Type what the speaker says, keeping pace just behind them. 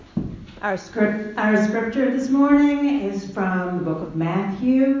Our scripture this morning is from the book of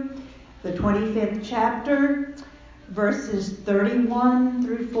Matthew, the 25th chapter, verses 31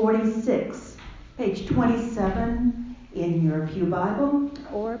 through 46, page 27 in your Pew Bible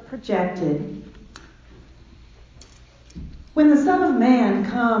or projected. When the Son of Man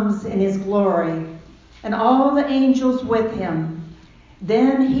comes in his glory, and all the angels with him,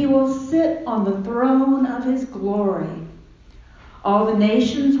 then he will sit on the throne of his glory. All the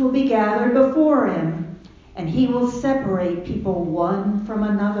nations will be gathered before him, and he will separate people one from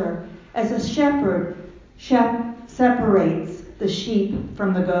another, as a shepherd separates the sheep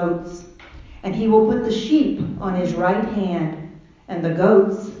from the goats. And he will put the sheep on his right hand, and the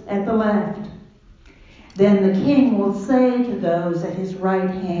goats at the left. Then the king will say to those at his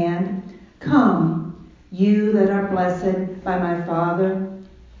right hand, "Come, you that are blessed by my Father,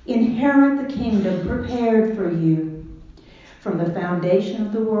 inherit the kingdom prepared for you from the foundation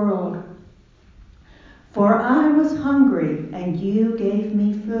of the world. For I was hungry, and you gave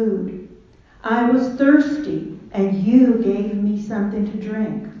me food. I was thirsty, and you gave me something to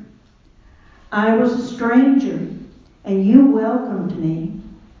drink. I was a stranger, and you welcomed me.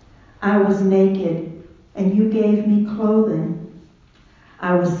 I was naked, and you gave me clothing.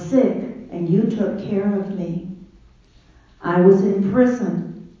 I was sick, and you took care of me. I was in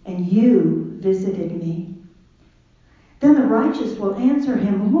prison, and you visited me." Then the righteous will answer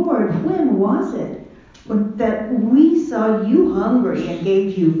him, "Lord, when was it that we saw you hungry and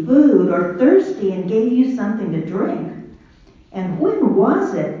gave you food, or thirsty and gave you something to drink? And when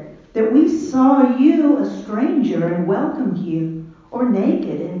was it that we saw you a stranger and welcomed you, or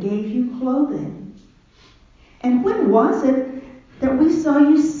naked and gave you clothing? And when was it that we saw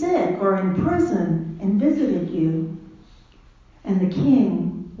you sick or in prison and visited you?" And the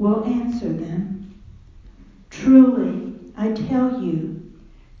king will answer them, "Truly, I tell you,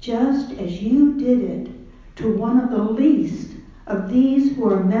 just as you did it to one of the least of these who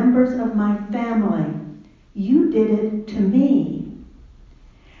are members of my family, you did it to me."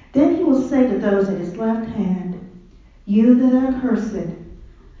 Then he will say to those at his left hand, "You that are cursed,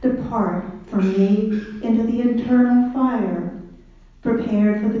 depart from me into the eternal fire,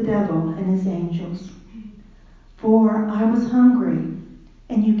 prepared for the devil and his angels. For I was hungry,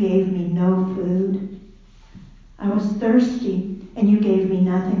 and you gave me no food. I was thirsty, and you gave me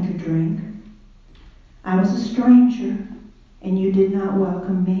nothing to drink. I was a stranger, and you did not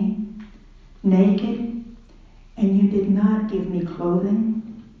welcome me. Naked, and you did not give me clothing.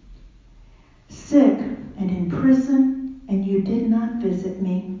 Sick and in prison, and you did not visit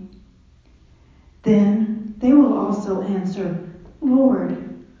me." Then they will also answer, "Lord,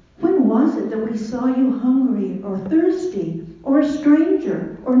 when was it that we saw you hungry or thirsty, or a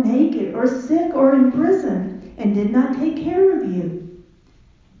stranger, or naked, or sick, or in prison, and did not take care of you?"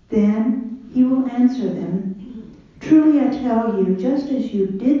 Then he will answer them, "Truly I tell you, just as you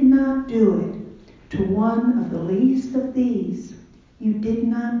did not do it to one of the least of these, you did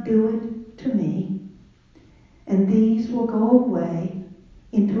not do it to me." And these will go away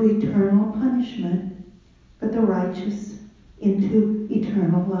into eternal punishment, but the righteous into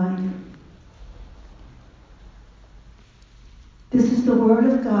eternal life. This is the word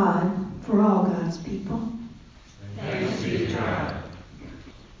of God for all God's people. Thanks be to God.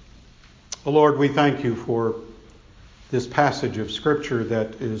 Oh Lord, we thank you for this passage of Scripture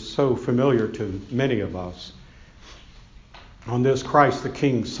that is so familiar to many of us. On this Christ the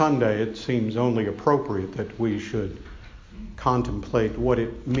King Sunday, it seems only appropriate that we should contemplate what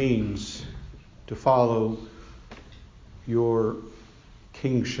it means to follow your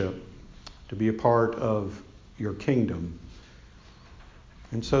kingship, to be a part of your kingdom.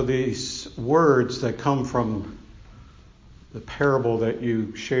 And so these words that come from the parable that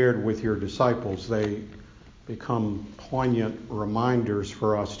you shared with your disciples, they become poignant reminders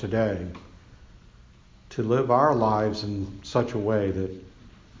for us today to live our lives in such a way that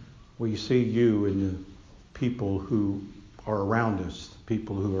we see you in the people who are around us, the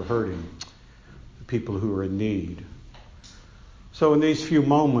people who are hurting, the people who are in need. So in these few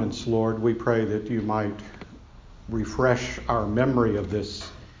moments, Lord, we pray that you might refresh our memory of this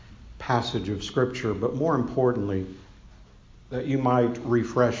passage of Scripture, but more importantly, that you might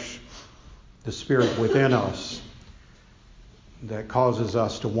refresh the spirit within us that causes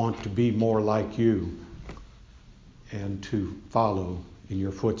us to want to be more like you and to follow in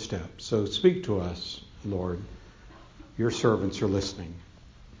your footsteps. So speak to us, Lord. Your servants are listening.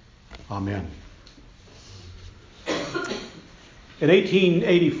 Amen. In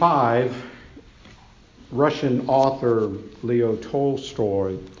 1885, Russian author Leo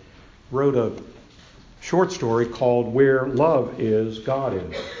Tolstoy wrote a short story called Where Love Is, God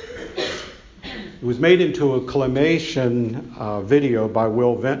Is. It was made into a claymation video by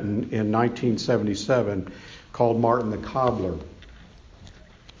Will Vinton in 1977 called Martin the Cobbler.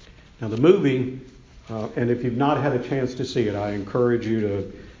 Now the movie, and if you've not had a chance to see it, I encourage you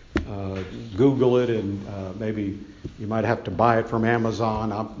to Google it, and maybe you might have to buy it from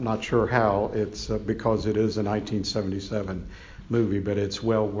Amazon. I'm not sure how. It's because it is a 1977 movie, but it's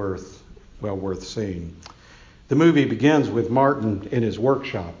well worth seeing. The movie begins with Martin in his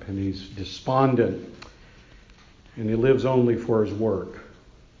workshop, and he's despondent, and he lives only for his work.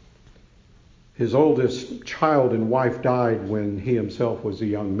 His oldest child and wife died when he himself was a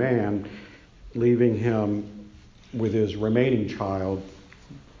young man, leaving him with his remaining child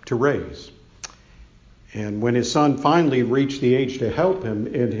to raise. And when his son finally reached the age to help him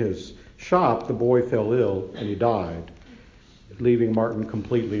in his shop, the boy fell ill and he died, leaving Martin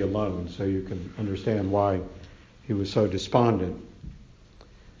completely alone. So you can understand why he was so despondent.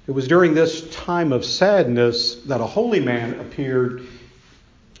 It was during this time of sadness that a holy man appeared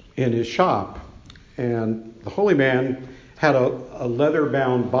in his shop. And the holy man had a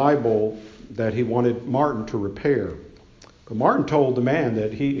leather-bound Bible that he wanted Martin to repair. But Martin told the man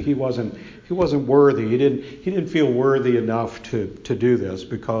that he wasn't worthy. He didn't feel worthy enough to do this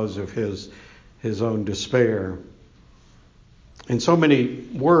because of his own despair. In so many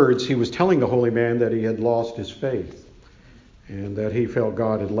words, he was telling the holy man that he had lost his faith and that he felt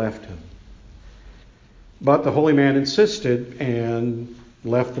God had left him. But the holy man insisted and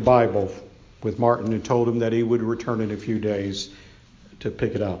left the Bible with Martin and told him that he would return in a few days to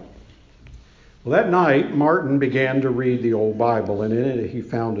pick it up. Well, that night, Martin began to read the old Bible, and in it he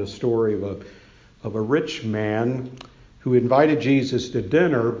found a story of a rich man who invited Jesus to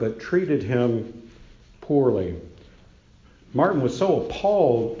dinner but treated him poorly. Martin was so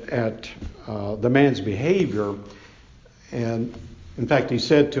appalled at the man's behavior, and in fact he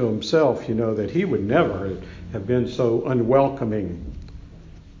said to himself, that he would never have been so unwelcoming.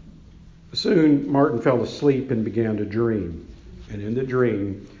 Soon Martin fell asleep and began to dream, and in the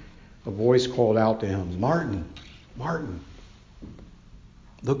dream a voice called out to him, "Martin, Martin,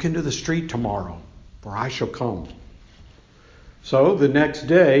 look into the street tomorrow, for I shall come." So the next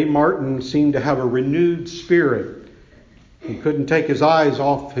day Martin seemed to have a renewed spirit. He couldn't take his eyes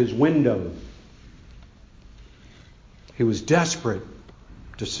off his window. He was desperate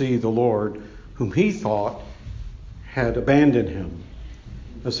to see the Lord, whom he thought had abandoned him.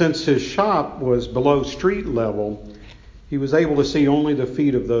 Now, since his shop was below street level, he was able to see only the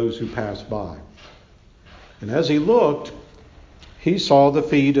feet of those who passed by. And as he looked, he saw the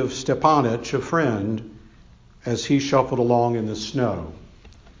feet of Stepanich, a friend, as he shuffled along in the snow.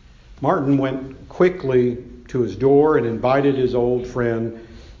 Martin went quickly to his door and invited his old friend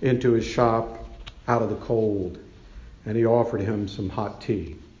into his shop out of the cold, and he offered him some hot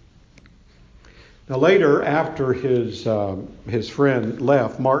tea. Now later, after his friend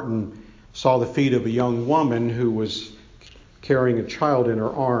left, Martin saw the feet of a young woman who was carrying a child in her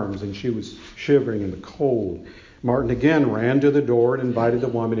arms, and she was shivering in the cold. Martin again ran to the door and invited the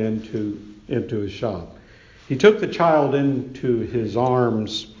woman into his shop. He took the child into his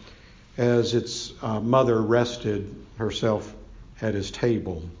arms as its mother rested herself at his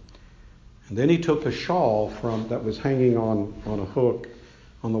table. And then he took a shawl that was hanging on a hook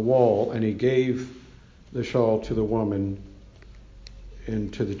on the wall, and he gave the shawl to the woman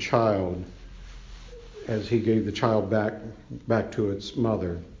and to the child as he gave the child back to its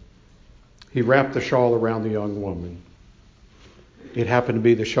mother. He wrapped the shawl around the young woman. It happened to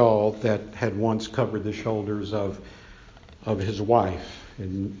be the shawl that had once covered the shoulders of his wife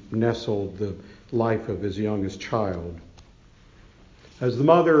and nestled the life of his youngest child. As the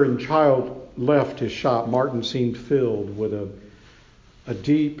mother and child left his shop, Martin seemed filled with a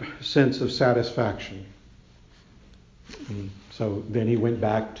deep sense of satisfaction. And so then he went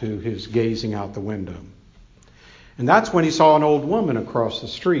back to his gazing out the window. And that's when he saw an old woman across the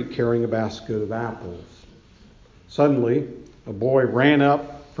street carrying a basket of apples. Suddenly, a boy ran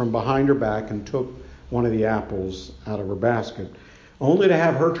up from behind her back and took one of the apples out of her basket, only to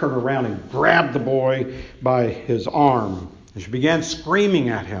have her turn around and grab the boy by his arm. And she began screaming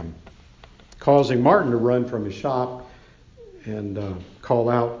at him, causing Martin to run from his shop and call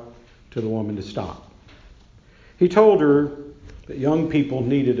out to the woman to stop. He told her that young people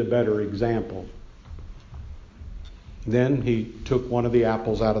needed a better example. Then he took one of the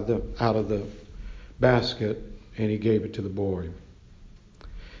apples out of the basket and he gave it to the boy.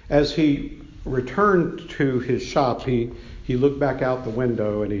 As he returned to his shop, he looked back out the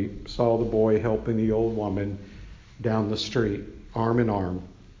window and he saw the boy helping the old woman down the street, arm in arm.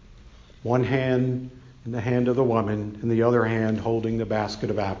 One hand in the hand of the woman and the other hand holding the basket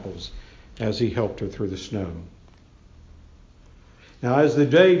of apples as he helped her through the snow. Now, as the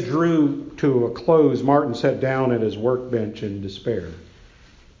day drew to a close, Martin sat down at his workbench in despair.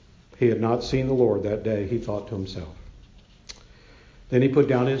 He had not seen the Lord that day, he thought to himself. Then he put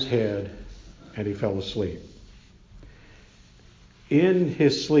down his head and he fell asleep. In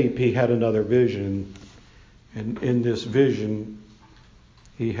his sleep, he had another vision, and in this vision,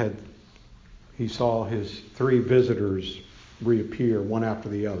 he saw his three visitors reappear, one after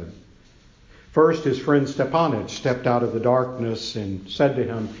the other. First, his friend Stepanich stepped out of the darkness and said to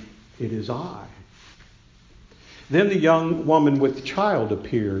him, "It is I." Then the young woman with the child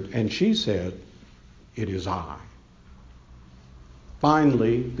appeared, and she said, "It is I."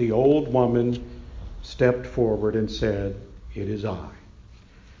 Finally, the old woman stepped forward and said, "It is I."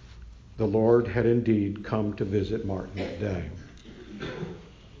 The Lord had indeed come to visit Martin that day.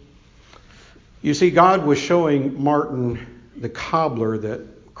 You see, God was showing Martin the cobbler that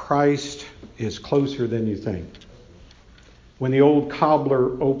Christ is closer than you think. When the old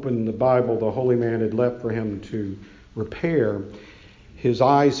cobbler opened the Bible the holy man had left for him to repair, his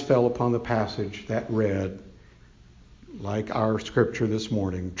eyes fell upon the passage that read, like our scripture this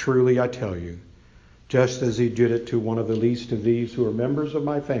morning, "Truly I tell you, just as he did it to one of the least of these who are members of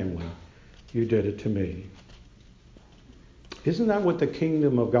my family, you did it to me." Isn't that what the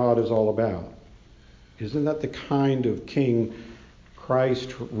kingdom of God is all about? Isn't that the kind of king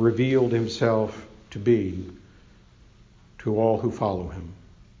Christ revealed himself to be to all who follow him?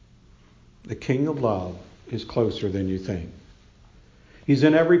 The King of love is closer than you think. He's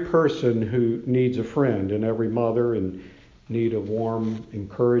in every person who needs a friend, in every mother in need of warm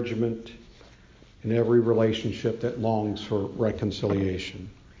encouragement, in every relationship that longs for reconciliation.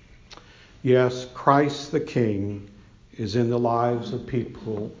 Yes, Christ the King is in the lives of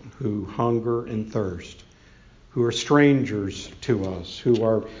people who hunger and thirst, who are strangers to us, who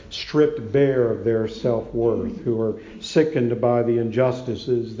are stripped bare of their self-worth, who are sickened by the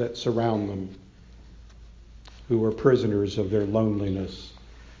injustices that surround them, who are prisoners of their loneliness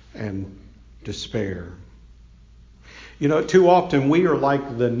and despair. You know, too often we are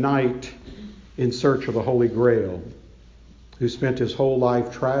like the knight in search of the Holy Grail, who spent his whole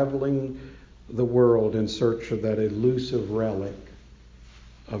life traveling the world in search of that elusive relic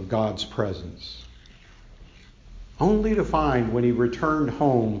of God's presence, only to find when he returned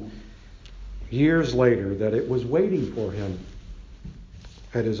home years later that it was waiting for him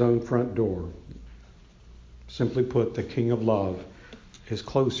at his own front door. Simply put, the King of love is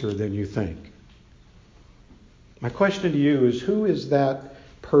closer than you think. My question to you is, who is that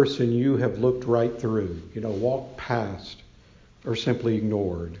person you have looked right through, walked past, or simply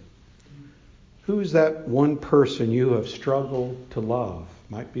ignored? Who is that one person you have struggled to love?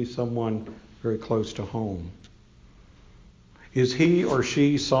 Might be someone very close to home. Is he or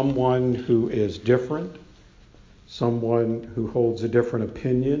she someone who is different? Someone who holds a different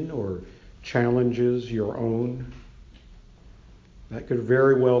opinion or challenges your own? That could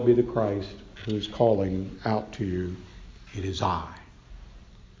very well be the Christ who's calling out to you, "It is I."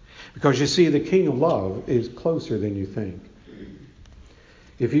 Because you see, the King of love is closer than you think.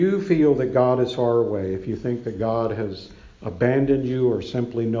 If you feel that God is far away, if you think that God has abandoned you or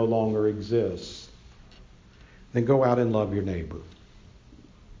simply no longer exists, then go out and love your neighbor.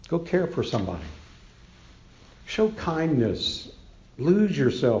 Go care for somebody. Show kindness. Lose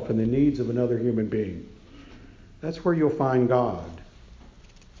yourself in the needs of another human being. That's where you'll find God.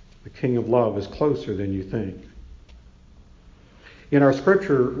 The King of love is closer than you think. In our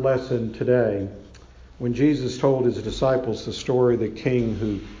scripture lesson today, when Jesus told his disciples the story of the king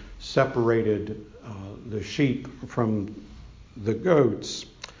who separated the sheep from the goats,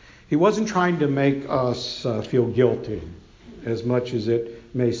 he wasn't trying to make us feel guilty, as much as it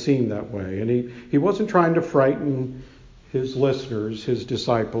may seem that way. And he wasn't trying to frighten his listeners, his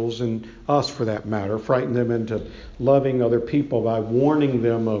disciples, and us for that matter, frighten them into loving other people by warning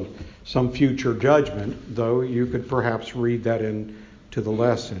them of some future judgment, though you could perhaps read that into the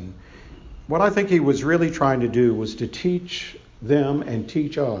lesson. What I think he was really trying to do was to teach them and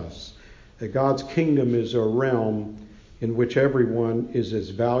teach us that God's kingdom is a realm in which everyone is as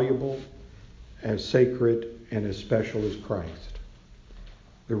valuable, as sacred, and as special as Christ.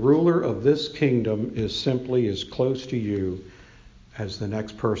 The ruler of this kingdom is simply as close to you as the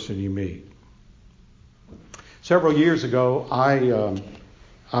next person you meet. Several years ago,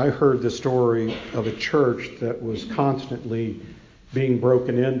 I heard the story of a church that was constantly being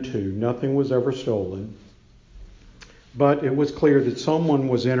broken into. Nothing was ever stolen. But it was clear that someone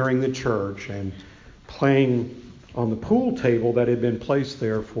was entering the church and playing on the pool table that had been placed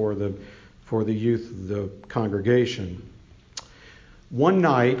there for the youth of the congregation. One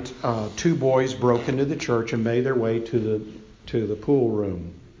night, two boys broke into the church and made their way to the pool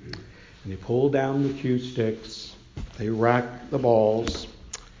room. And they pulled down the cue sticks, they racked the balls,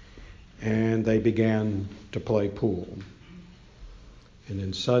 and they began to play pool. And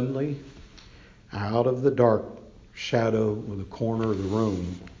then suddenly, out of the dark shadow of the corner of the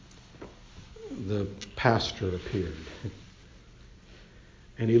room, the pastor appeared.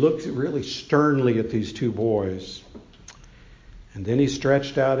 And he looked really sternly at these two boys. And then he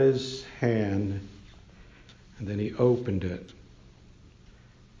stretched out his hand, and then he opened it.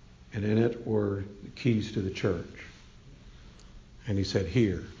 And in it were the keys to the church. And he said,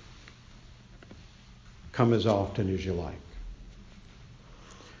 "Here, come as often as you like."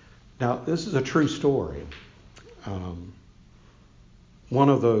 Now, this is a true story. One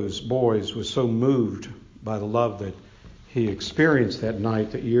of those boys was so moved by the love that he experienced that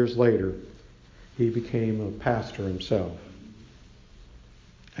night that years later he became a pastor himself.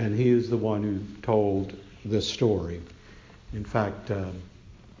 And he is the one who told this story. In fact,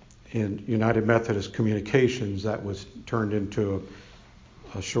 in United Methodist Communications, that was turned into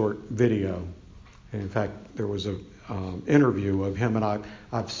a short video. And in fact, there was an interview of him, and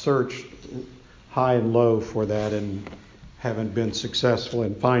I've searched high and low for that and haven't been successful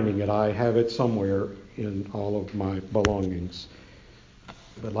in finding it. I have it somewhere in all of my belongings.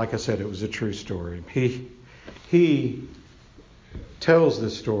 But like I said, it was a true story. He tells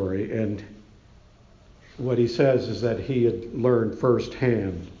this story, and what he says is that he had learned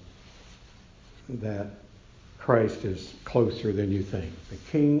firsthand that Christ is closer than you think. The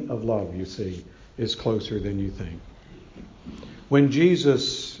King of love, you see, is closer than you think. When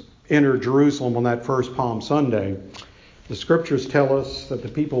Jesus entered Jerusalem on that first Palm Sunday, the scriptures tell us that the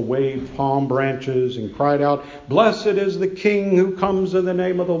people waved palm branches and cried out, "Blessed is the King who comes in the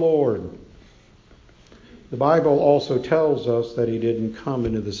name of the Lord." The Bible also tells us that he didn't come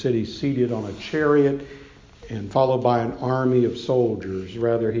into the city seated on a chariot and followed by an army of soldiers.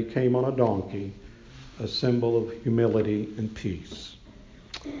 Rather, he came on a donkey, a symbol of humility and peace.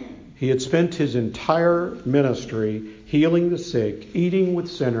 He had spent his entire ministry healing the sick, eating with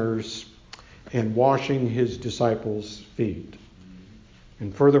sinners, and washing his disciples' feet.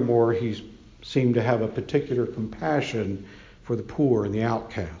 And furthermore, he seemed to have a particular compassion for the poor and the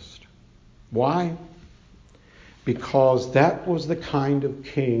outcast. Why? Because that was the kind of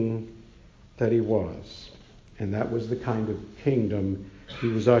king that he was. And that was the kind of kingdom he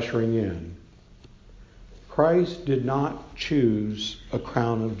was ushering in. Christ did not choose a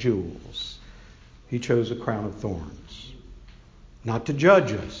crown of jewels. He chose a crown of thorns. Not to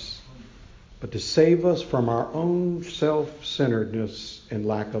judge us, but to save us from our own self-centeredness and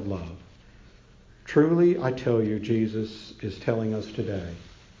lack of love. Truly, I tell you, Jesus is telling us today,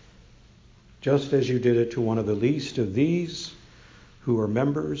 just as you did it to one of the least of these who are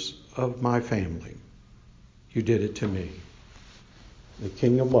members of my family, you did it to me. The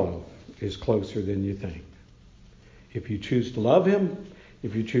King of love is closer than you think. If you choose to love him,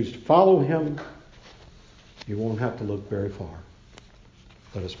 if you choose to follow him, you won't have to look very far.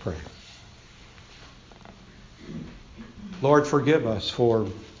 Let us pray. Lord, forgive us for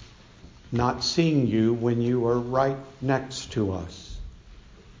not seeing you when you are right next to us.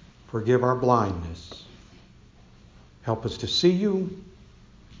 Forgive our blindness. Help us to see you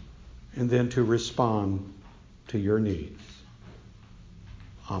and then to respond to your needs.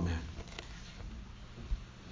 Amen.